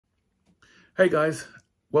Hey guys,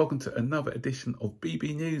 welcome to another edition of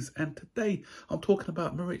BB News, and today I'm talking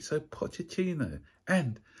about Mauricio Pochettino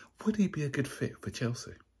and would he be a good fit for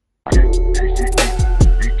Chelsea?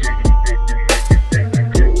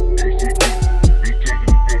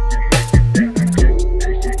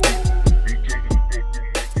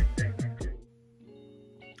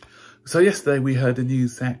 So yesterday we heard the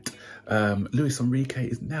news that Luis Enrique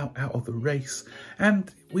is now out of the race,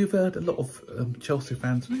 and we've heard a lot of Chelsea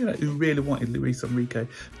fans, who really wanted Luis Enrique,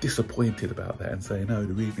 disappointed about that and saying, "Oh,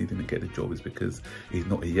 the reason he didn't get the job is because he's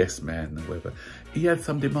not a yes man," or whatever. He had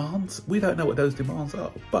some demands. We don't know what those demands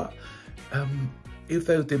are, but if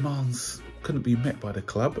those demands couldn't be met by the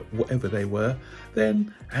club, whatever they were,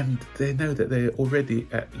 then, and they know that they're already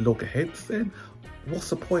at loggerheads, then what's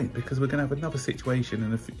the point? Because we're going to have another situation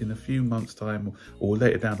in a few months' time or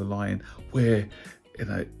later down the line where,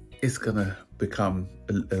 it's going to become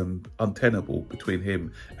untenable between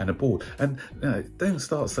him and the board. And don't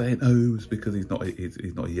start saying, "Oh, it's because he's not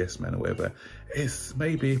a yes man," or whatever. It's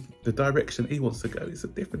maybe the direction he wants to go is a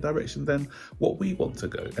different direction than what we want to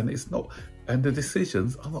go, and it's not. And the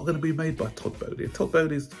decisions are not going to be made by Todd Bowley. Todd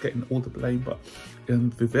Bowley is getting all the blame, but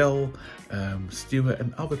Vivell, Stewart,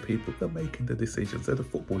 and other people, they're making the decisions. They're the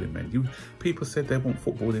footballing men. People said they want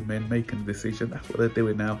footballing men making the decision. That's what they're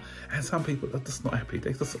doing now. And some people are just not happy.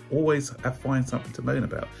 They just always find something to moan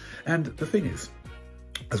about. And the thing is,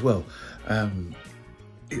 as well,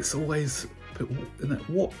 it's always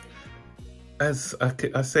what. As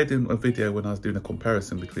I said in a video when I was doing a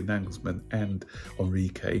comparison between Nagelsmann and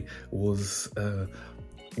Enrique, was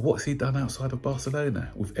what's he done outside of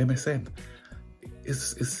Barcelona with MSN?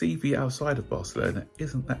 His CV outside of Barcelona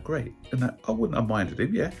isn't that great, and I wouldn't have minded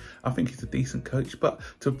him. Yeah, I think he's a decent coach, but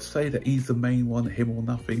to say that he's the main one, him or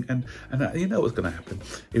nothing, and you know what's going to happen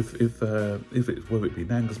if whether it be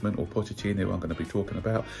Nagelsmann or Pochettino, I'm going to be talking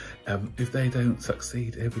about, if they don't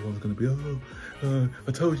succeed, everyone's going to be,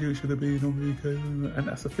 I told you it should have been Enrique, and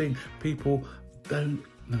that's the thing. People don't.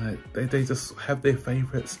 They just have their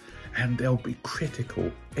favourites, and they'll be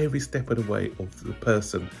critical every step of the way of the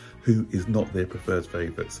person who is not their preferred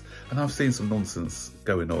favourites. And I've seen some nonsense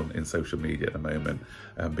going on in social media at the moment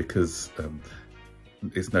because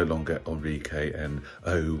it's no longer Enrique and,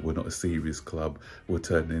 "Oh, we're not a serious club, we're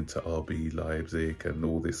turning into RB Leipzig," and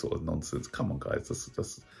all this sort of nonsense. Come on, guys,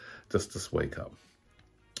 just wake up.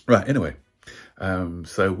 Right, anyway,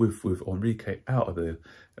 so with Enrique out of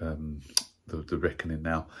the reckoning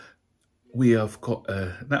now, we have got,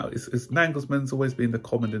 now it's Nagelsmann's always been the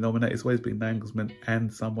common denominator. It's always been Nagelsmann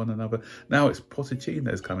and someone another. Now it's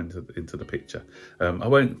Pochettino's coming into the picture. I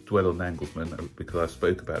won't dwell on Nagelsmann because I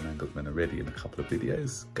spoke about Nagelsmann already in a couple of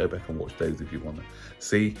videos. Go back and watch those if you want to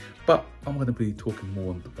see. But I'm going to be talking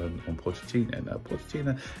more on Pochettino now.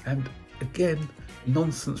 Pochettino, and again,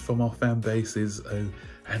 nonsense from our fan bases.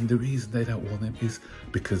 And the reason they don't want him is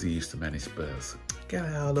because he used to manage Spurs. Get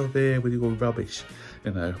out of here with your rubbish.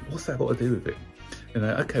 What's that got to do with it?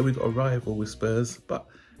 Okay, we've got a rival with Spurs, but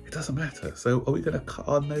it doesn't matter. So are we going to cut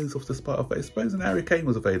our nose off to spite our face? Suppose Harry Kane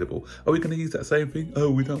was available. Are we going to use that same thing? "Oh,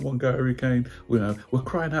 we don't want Harry Kane." We're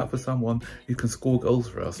crying out for someone who can score goals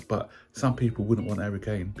for us, but some people wouldn't want Harry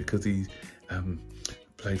Kane because he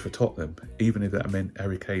played for Tottenham. Even if that meant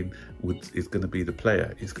Harry Kane is going to be the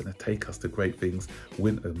player, he's going to take us to great things,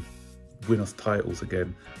 win us titles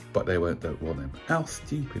again, but they don't want him. How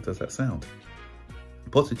stupid does that sound?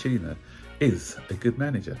 Pochettino is a good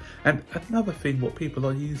manager. And another thing, what people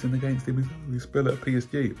are using against him is, "Oh, he's still at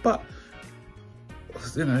PSG." But,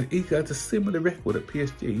 he had a similar record at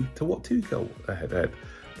PSG to what Tuchel had.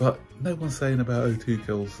 But no one's saying about, "Oh,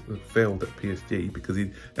 Tuchel's failed at PSG," because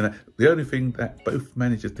the only thing that both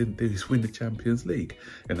managers didn't do is win the Champions League.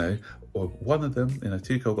 Or one of them,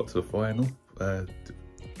 Tuchel got to the final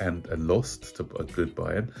and lost to a good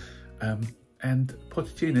Bayern. And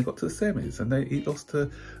Pochettino got to the semis, and he lost to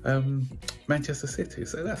Manchester City.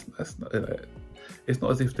 So that's not. It's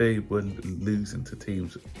not as if they were losing to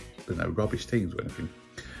teams, rubbish teams or anything.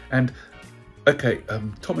 And okay,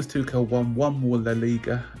 Thomas Tuchel won one more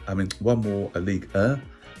one more Liga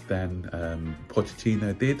than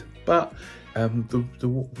Pochettino did, but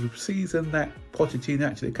the season that Pochettino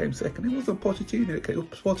actually came second, it wasn't Pochettino, it was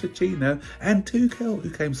Pochettino and Tuchel who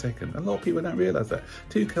came second. A lot of people don't realise that.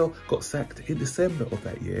 Tuchel got sacked in December of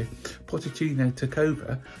that year, Pochettino took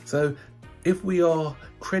over. So if we are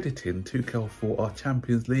crediting Tuchel for our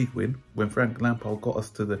Champions League win, when Frank Lampard got us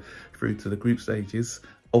through to the group stages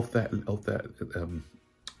of that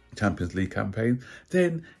Champions League campaign,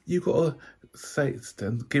 then you've got to say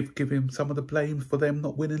and give him some of the blame for them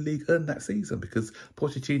not winning League 1 that season, because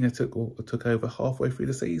Pochettino took over halfway through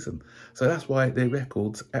the season. So that's why their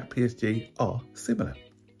records at PSG are similar.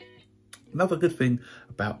 Another good thing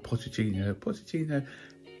about Pochettino,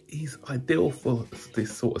 he's ideal for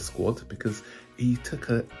this sort of squad because he took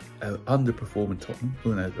a underperforming Tottenham.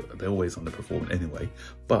 Well, no, they're always underperforming anyway,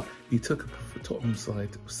 but he took a Tottenham side,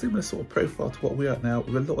 similar sort of profile to what we are now,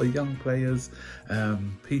 with a lot of young players,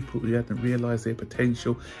 people who hadn't realised their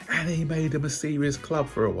potential, and he made them a serious club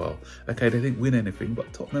for a while. Okay, they didn't win anything,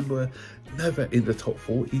 but Tottenham were never in the top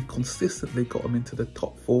 4. He consistently got them into the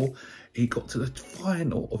top 4. He got to the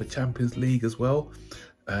final of the Champions League as well.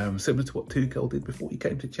 Similar to what Tuchel did before he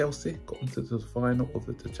came to Chelsea, got into the final of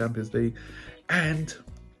the Champions League, and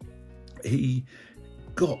he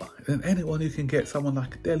got, and anyone who can get someone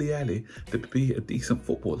like Dele Alli to be a decent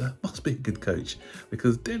footballer must be a good coach,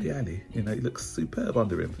 because Dele Alli, you know, he looks superb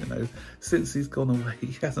under him. You know, since he's gone away,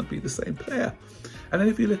 he hasn't been the same player. And then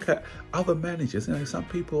if you look at other managers, you know, some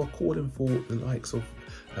people are calling for the likes of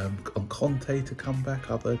Conte to come back,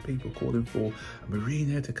 other people calling for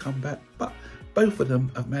Mourinho to come back, but both of them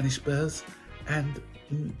have managed Spurs, and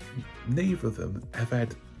neither of them have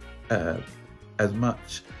had as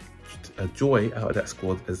much joy out of that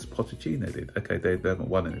squad as Pochettino did. Okay, they haven't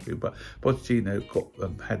won anything, but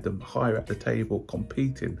Pochettino had them higher at the table,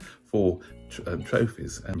 competing for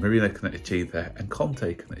trophies, and Mourinho can achieve that, and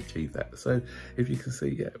Conte can achieve that. So if you can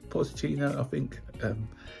see, yeah, Pochettino, I think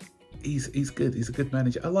he's good. He's a good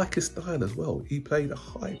manager. I like his style as well. He played a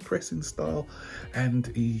high pressing style, and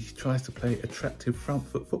he tries to play attractive front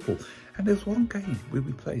foot football. And there's one game where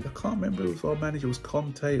we played, I can't remember if our manager was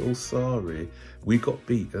Conte or Sarri. We got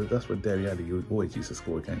beat. That's when Dele Alli always used to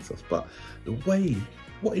score against us. But the way,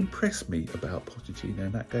 what impressed me about Pochettino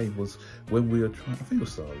in that game was when we were trying, I think it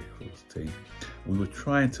was Sarri for the team, we were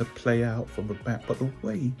trying to play out from the back, but the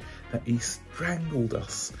way that he strangled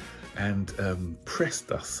us and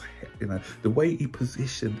pressed us, you know, the way he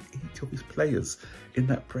positioned each of his players in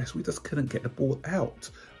that press, we just couldn't get the ball out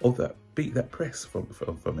of that, beat that press from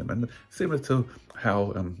him. And similar to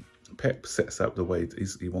how Pep sets up the way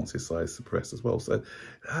he wants his sides to press as well. So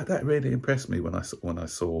that really impressed me when I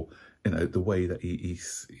saw, you know, the way that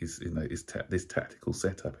he's you know, this tactical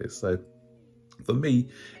setup is. So for me,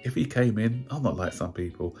 if he came in, I'm not like some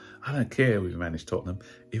people. I don't care if we manage Tottenham.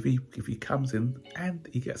 If he comes in and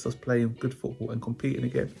he gets us playing good football and competing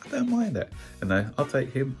again, I don't mind that. You know, I'll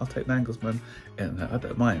take him. I'll take Nagelsmann, and I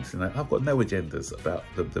don't mind. You know, I've got no agendas about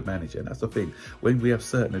the manager, and that's the thing. When we have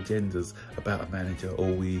certain agendas about a manager,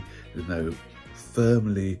 or we, you know,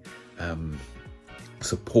 firmly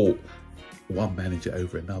support one manager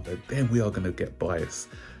over another, then we are going to get biased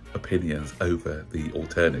opinions over the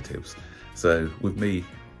alternatives. So with me,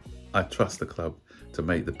 I trust the club to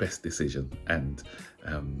make the best decision, and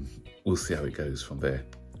we'll see how it goes from there.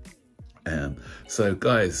 So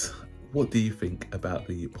guys, what do you think about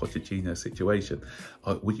the Pochettino situation?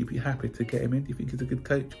 Would you be happy to get him in? Do you think he's a good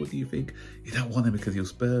coach? What do you think? You don't want him because you're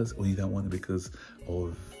Spurs, or you don't want him because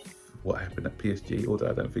of what happened at PSG? Although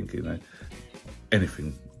I don't think, you know,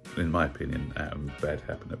 anything, in my opinion, bad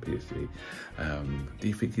happened at PSG. Do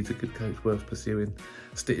you think he's a good coach worth pursuing?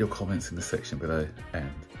 Stick your comments in the section below,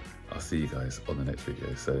 and I'll see you guys on the next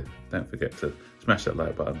video. So don't forget to smash that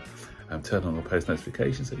like button and turn on all post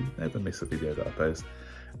notifications so you never miss a video that I post,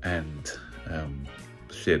 and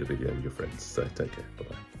share the video with your friends. So take care, bye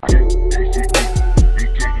bye.